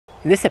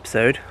In this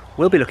episode,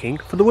 we'll be looking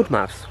for the wood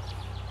mouse.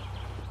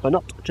 But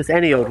not just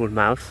any old wood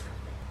mouse,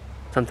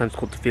 sometimes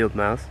called the field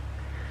mouse.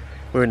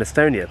 We're in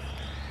Estonia,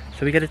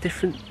 so we get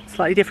a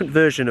slightly different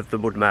version of the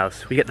wood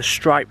mouse. We get the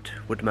striped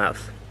wood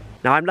mouse.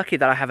 Now I'm lucky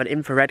that I have an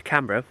infrared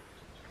camera,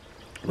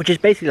 which is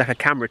basically like a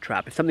camera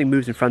trap. If something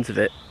moves in front of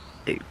it,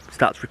 it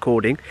starts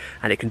recording,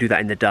 and it can do that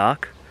in the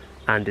dark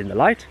and in the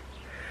light.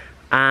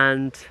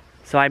 And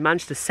so I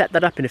managed to set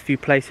that up in a few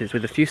places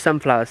with a few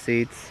sunflower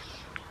seeds,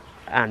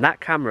 and that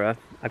camera,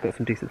 I've got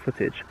some decent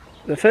footage.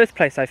 The first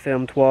place I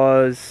filmed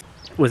was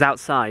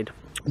outside,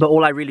 but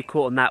all I really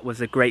caught on that was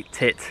a great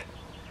tit.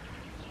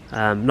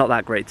 Not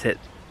that great tit,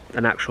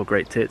 an actual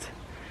great tit.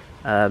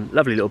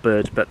 Lovely little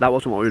bird, but that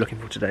wasn't what we were looking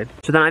for today.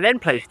 So then I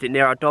placed it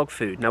near our dog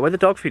food. Now where the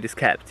dog food is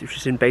kept, which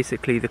is in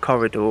basically the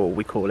corridor,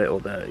 we call it, or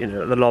the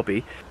the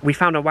lobby, we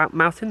found a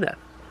mouse in there,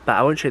 but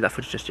I won't show you that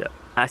footage just yet.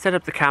 I set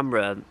up the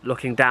camera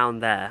looking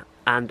down there,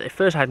 and at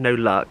first I had no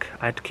luck.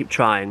 I had to keep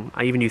trying.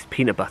 I even used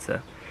peanut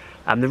butter.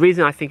 The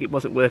reason I think it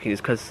wasn't working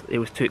is because it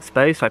was too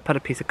exposed, so I put a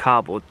piece of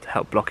cardboard to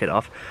help block it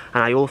off,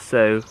 and I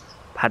also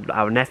had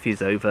our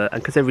nephews over, and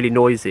because they're really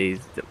noisy,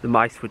 the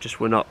mice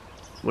were not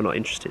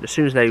interested. As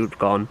soon as they were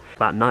gone,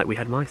 that night we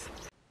had mice.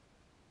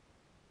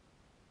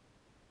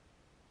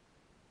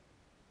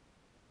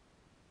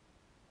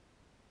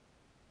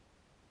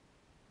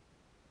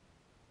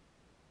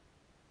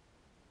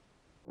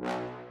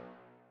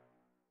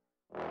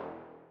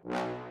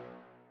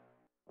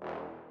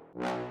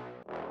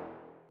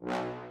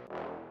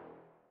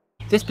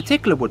 This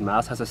particular wood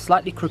mouse has a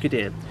slightly crooked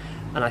ear,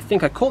 and I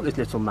think I caught this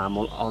little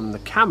mammal on the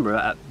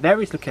camera at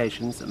various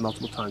locations at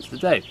multiple times of the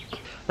day.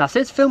 Now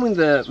since filming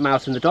the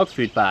mouse in the dog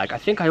food bag, I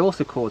think I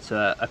also caught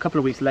her a couple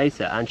of weeks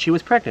later, and she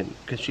was pregnant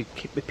because she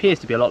appears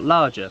to be a lot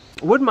larger.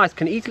 Wood mice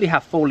can easily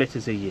have 4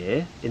 litters a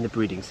year in the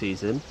breeding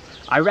season.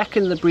 I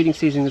reckon the breeding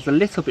season is a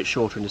little bit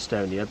shorter in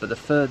Estonia, but the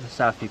further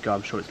south you go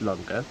I'm sure it's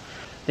longer.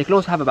 They can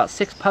also have about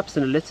 6 pups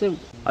in a litter.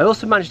 I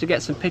also managed to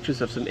get some pictures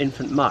of some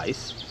infant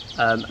mice.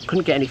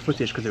 Couldn't get any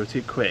footage because they were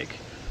too quick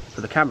for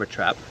the camera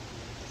trap,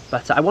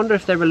 but I wonder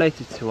if they're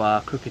related to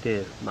our crooked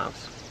ear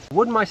mouse.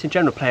 Wood mice in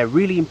general play a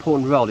really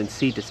important role in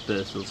seed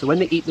dispersal, so when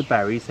they eat the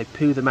berries they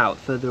poo them out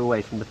further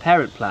away from the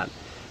parent plant,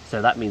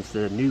 so that means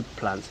the new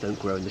plants don't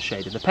grow in the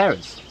shade of the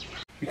parents.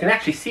 You can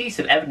actually see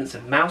some evidence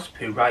of mouse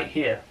poo right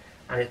here,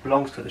 and it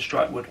belongs to the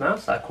striped wood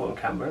mouse that I caught on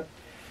camera.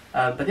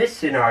 But this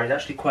scenario is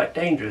actually quite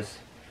dangerous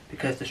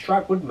because the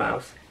striped wood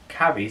mouse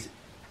carries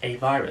a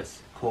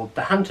virus called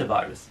the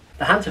Hantavirus.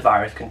 The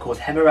Hantavirus can cause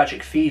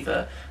hemorrhagic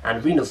fever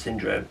and renal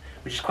syndrome,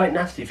 which is quite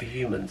nasty for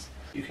humans.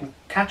 You can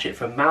catch it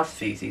from mouse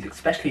feces,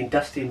 especially in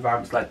dusty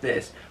environments like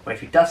this, where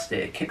if you dust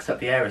it, it kicks up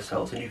the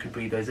aerosols and you can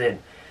breathe those in.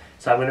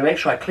 So I'm going to make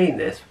sure I clean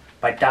this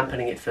by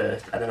dampening it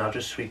first, and then I'll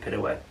just sweep it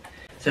away.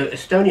 So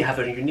Estonia have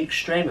a unique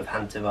strain of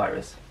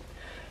Hantavirus.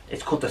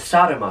 It's called the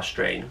Saaremaa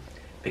strain,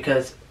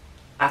 because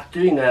after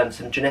doing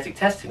some genetic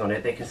testing on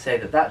it, they can say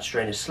that that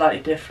strain is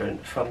slightly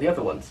different from the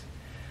other ones.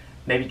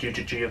 Maybe due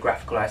to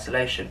geographical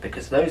isolation,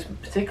 because those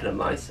particular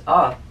mice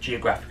are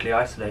geographically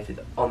isolated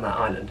on that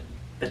island.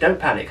 But don't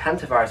panic,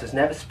 Hantavirus has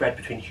never spread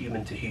between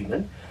human to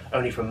human,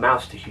 only from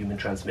mouse to human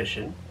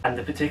transmission, and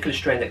the particular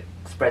strain that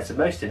spreads the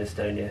most in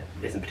Estonia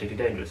isn't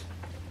particularly dangerous.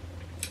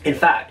 In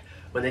fact,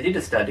 when they did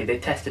a study, they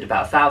tested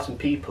about 1,000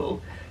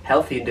 people,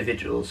 healthy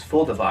individuals,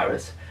 for the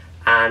virus,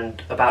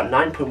 and about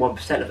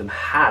 9.1% of them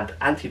had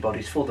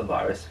antibodies for the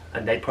virus,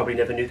 and they probably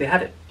never knew they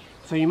had it.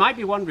 So you might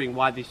be wondering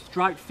why the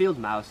striped field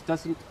mouse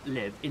doesn't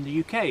live in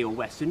the UK or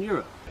Western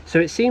Europe. So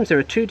it seems there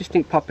are 2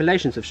 distinct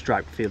populations of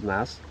striped field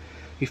mouse.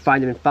 You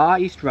find them in Far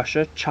East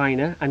Russia,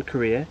 China and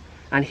Korea,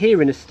 and here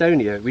in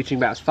Estonia, reaching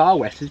about as far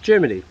west as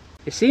Germany.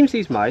 It seems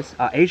these mice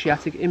are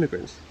Asiatic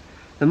immigrants.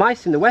 The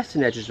mice in the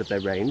western edges of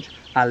their range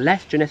are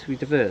less genetically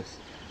diverse,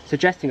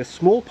 suggesting a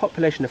small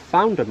population of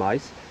founder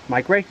mice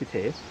migrated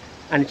here,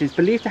 and it is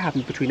believed to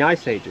happen between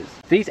ice ages.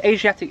 These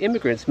Asiatic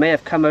immigrants may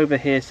have come over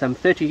here some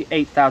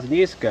 38,000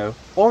 years ago,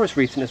 or as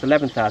recent as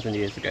 11,000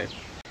 years ago.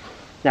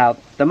 Now,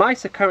 the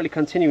mice are currently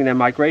continuing their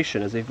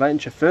migration as they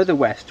venture further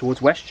west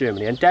towards West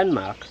Germany and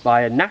Denmark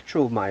via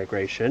natural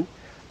migration,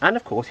 and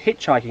of course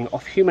hitchhiking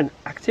off human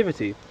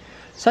activity,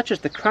 such as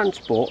the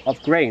transport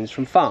of grains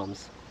from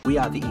farms. We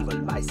are the evil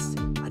mice,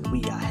 and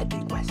we are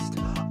heading west.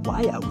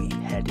 Why are we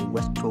heading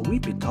west? For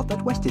we've been taught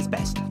that west is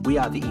best. We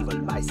are the evil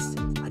mice,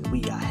 and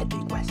we are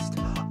heading west.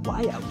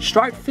 Why are we...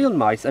 Striped field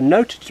mice are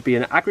noted to be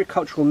an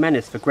agricultural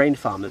menace for grain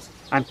farmers,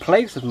 and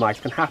plagues of mice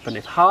can happen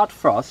if hard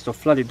frost or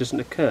flooding doesn't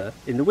occur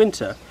in the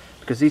winter,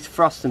 because these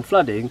frosts and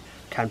flooding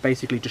can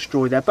basically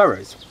destroy their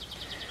burrows.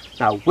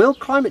 Now, will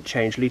climate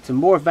change lead to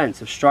more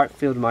events of striped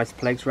field mice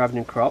plagues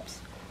ravaging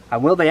crops,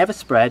 and will they ever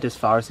spread as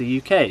far as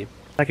the UK?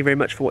 Thank you very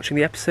much for watching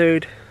the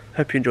episode.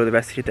 Hope you enjoy the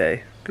rest of your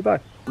day.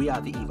 Goodbye. We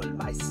are the evil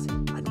mice,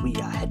 and we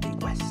are heading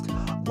west.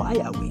 Why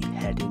are we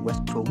heading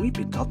west? For we've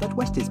been taught that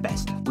west is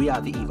best. We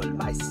are the evil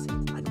mice,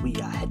 and we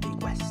are heading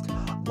west.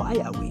 Why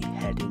are we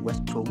heading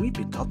west? For we've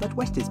been taught that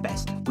west is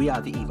best. We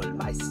are the evil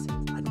mice,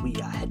 and we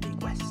are heading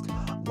west.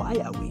 Why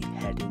are we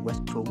heading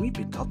west? For we've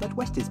been taught that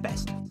west is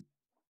best.